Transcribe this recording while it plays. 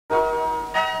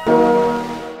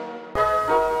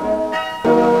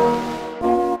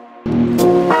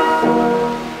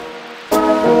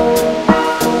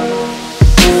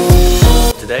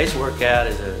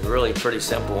pretty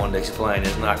simple one to explain.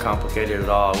 It's not complicated at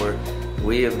all.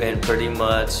 We have been pretty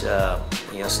much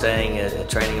staying at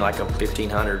training like a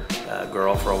 1500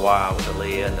 girl for a while with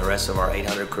Aaliyah and the rest of our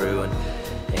 800 crew,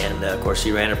 and of course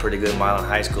she ran a pretty good mile in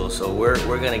high school. So we're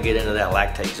going to get into that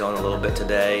lactate zone a little bit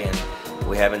today, and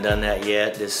we haven't done that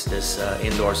yet this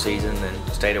indoor season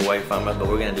and stayed away from it. But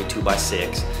we're going to do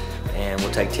 2x6, and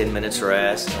we'll take 10 minutes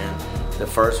rest. And the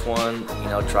first one,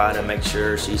 try to make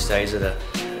sure she stays at a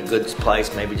good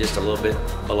place, maybe just a little bit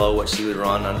below what she would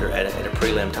run at a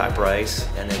prelim type race.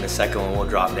 And then the second one we'll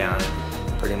drop down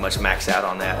and pretty much max out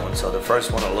on that one. So the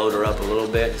first one will load her up a little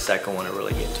bit, the second one will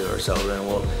really get to her. So then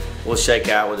we'll shake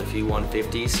out with a few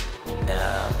 150s,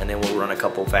 and then we'll run a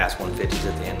couple fast 150s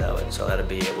at the end of it. So that'll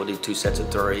be it. We'll do 2 sets of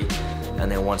 3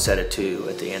 and then 1 set of 2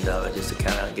 at the end of it, just to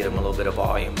kind of get them a little bit of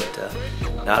volume, but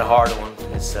not a hard one.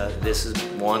 This is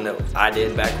one that I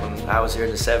did back when I was here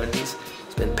in the 70s.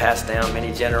 It's been passed down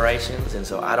many generations, and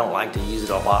so I don't like to use it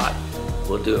a lot.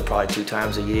 We'll do it probably 2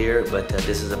 times a year, but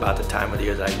this is about the time of the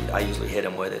year that I usually hit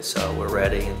them with it, so we're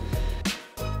ready.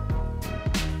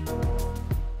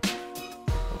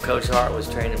 Coach Hart was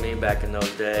training me back in those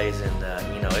days, and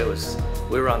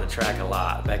we were on the track a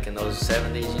lot. Back in those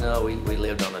 70s, we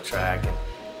lived on the track, and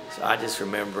so I just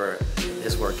remember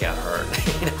this workout hurt.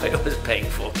 It was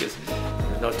painful because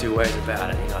there's no two ways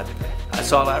about it.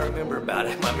 That's all I remember about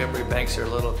it. My memory banks are a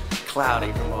little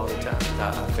cloudy from all the times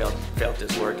I felt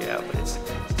this workout, but it's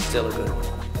still a good one.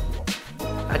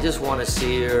 I just want to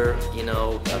see her,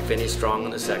 finish strong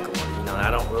in the second one. I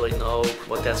don't really know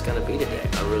what that's going to be today.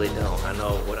 I really don't. I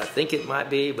know what I think it might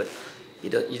be, but you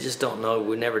just don't know.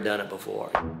 We've never done it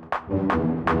before.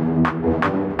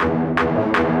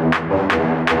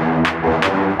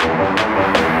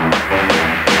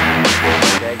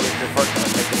 Okay, get the first one.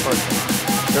 Take the first one.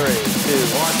 3, 2,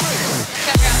 1.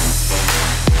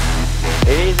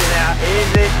 Easy now,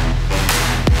 easy.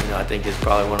 I think it's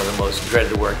probably one of the most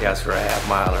dreaded workouts for a half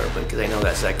miler, because they know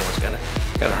that second one's gonna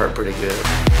hurt pretty good.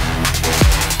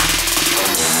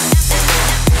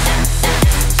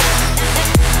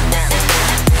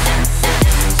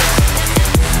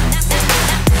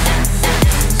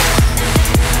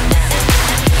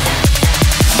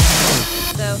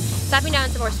 Slapping down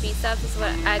some more speed stuff is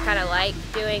what I kind of like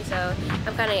doing, so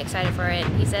I'm kind of excited for it.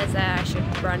 He says that I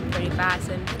should run pretty fast,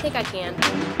 and I think I can.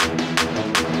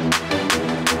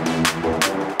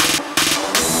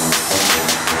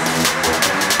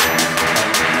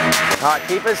 All right,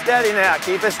 keep it steady now,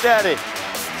 keep it steady.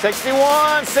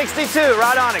 61, 62,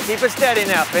 right on it, keep it steady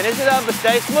now. Finish it up, but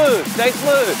stay smooth, stay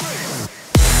smooth.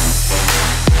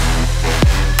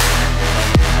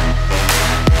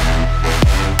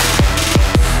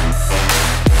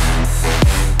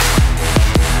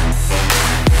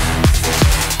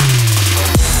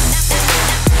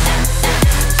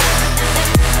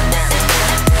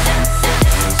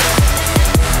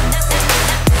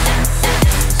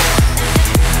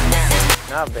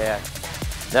 Not bad.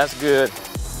 That's good.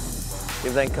 See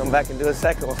if they can come back and do a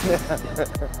second one.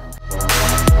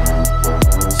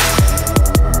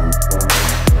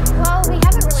 Well, we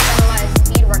haven't really done a lot of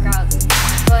speed workouts,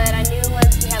 but I knew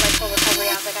once we had full recovery,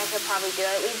 I was like, I could probably do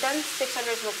it. We've done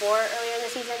 600s before earlier in the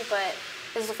season, but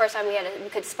this is the first time we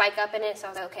could spike up in it, so I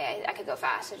was like, okay, I could go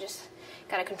fast. So just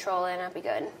gotta control it and I'll be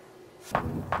good.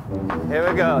 Here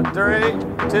we go.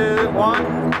 3, 2,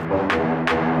 1.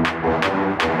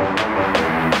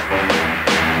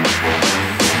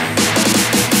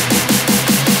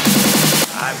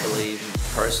 I believe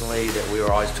personally that we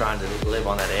were always trying to live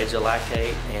on that edge of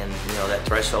lactate and that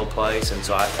threshold place, and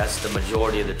so that's the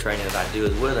majority of the training that I do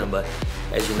is with them. But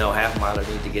as you know, half milers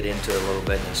need to get into it a little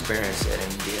bit and experience it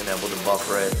and being able to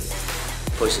buffer it and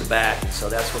push it back. And so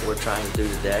that's what we're trying to do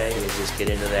today, is just get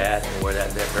into that and where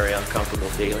that very uncomfortable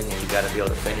feeling, and you got to be able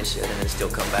to finish it and then still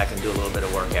come back and do a little bit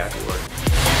of work afterward.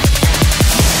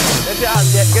 Good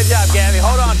job, Gabby.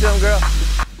 Hold on to him, girl.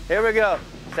 Here we go.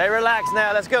 Stay relaxed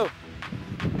now. Let's go.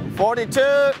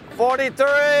 42,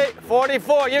 43,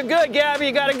 44. You're good, Gabby.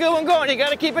 You got a good one going. You got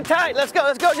to keep it tight. Let's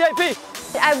go, JP.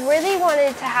 I really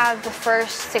wanted to have the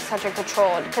first 600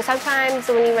 controlled, because sometimes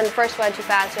when you run the first one too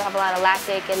fast, you'll have a lot of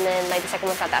lactic, and then the second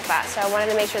one's not that fast. So I wanted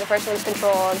to make sure the first one's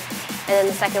controlled, and then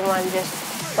the second one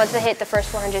once I hit the first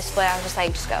 400 split, I was just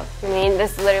like, just go. I mean,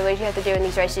 that's literally what you have to do in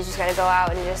these races. You just got to go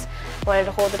out and just wanted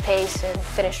to hold the pace and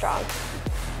finish strong.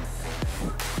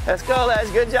 Let's go, lads.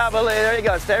 Good job, Aaliyah. There you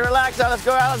go. Stay relaxed. Now let's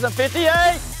go, Allison.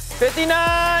 58,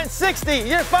 59, 60.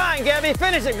 You're fine, Gabby.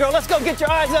 Finish it, girl. Let's go. Get your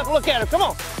eyes up. Look at her. Come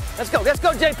on. Let's go,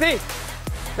 JP.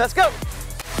 Let's go.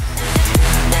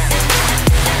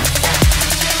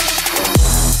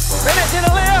 Finish it,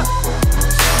 Aaliyah.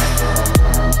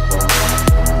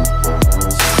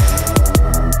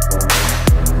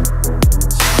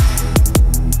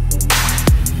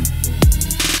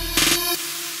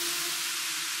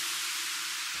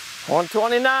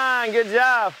 129, good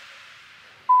job.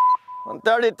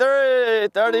 133,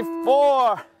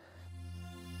 34.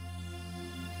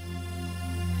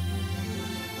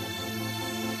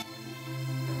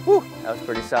 Whew, that was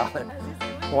pretty solid.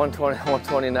 120,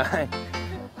 129.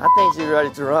 I think she's ready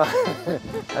to run.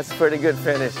 That's a pretty good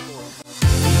finish.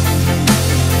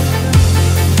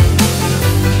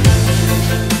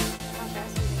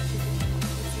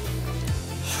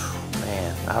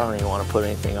 Man, I don't even want to put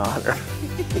anything on her.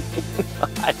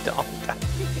 I don't.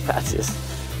 I just,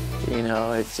 you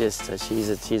know, it's just she's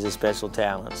a special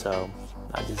talent. So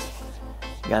I just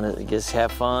gotta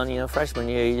have fun. You know, freshman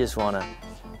year, you just want to,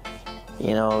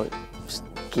 you know, just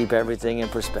keep everything in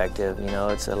perspective. You know,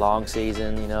 it's a long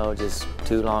season. You know, just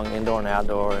too long indoor and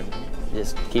outdoor, and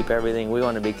just keep everything. We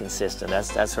want to be consistent.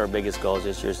 That's her biggest goal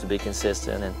this year, is to be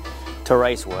consistent and to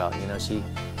race well. You know, she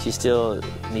still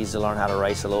needs to learn how to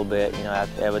race a little bit. You know,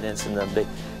 evidence in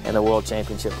the World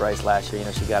Championship race last year. You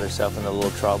know, she got herself in a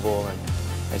little trouble,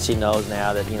 and she knows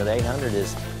now that, you know, the 800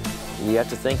 is, you have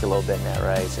to think a little bit in that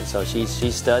race. And so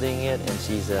she's studying it, and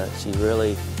she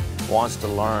really wants to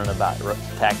learn about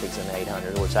tactics in the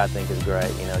 800, which I think is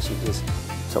great. You know,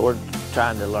 so we're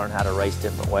trying to learn how to race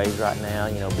different ways right now.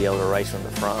 You know, be able to race from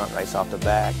the front, race off the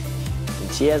back.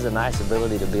 And she has a nice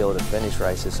ability to be able to finish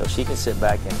races, so she can sit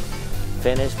back and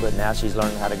finish, but now she's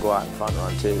learning how to go out and front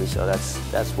run too. So that's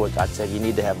what I said, you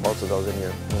need to have both of those in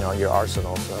your, you know, your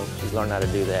arsenal. So she's learning how to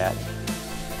do that.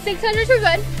 600s were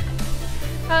good.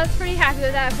 I was pretty happy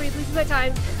with that. Pretty pleased with my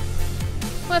times.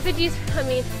 150s, I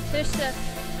mean, just to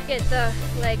get the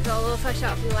legs all a little fresh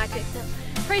out from the lactic. So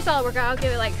pretty solid workout. I'll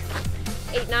give it like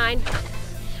 8, 9.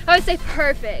 I would say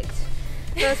perfect.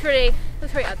 So that's pretty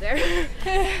up there.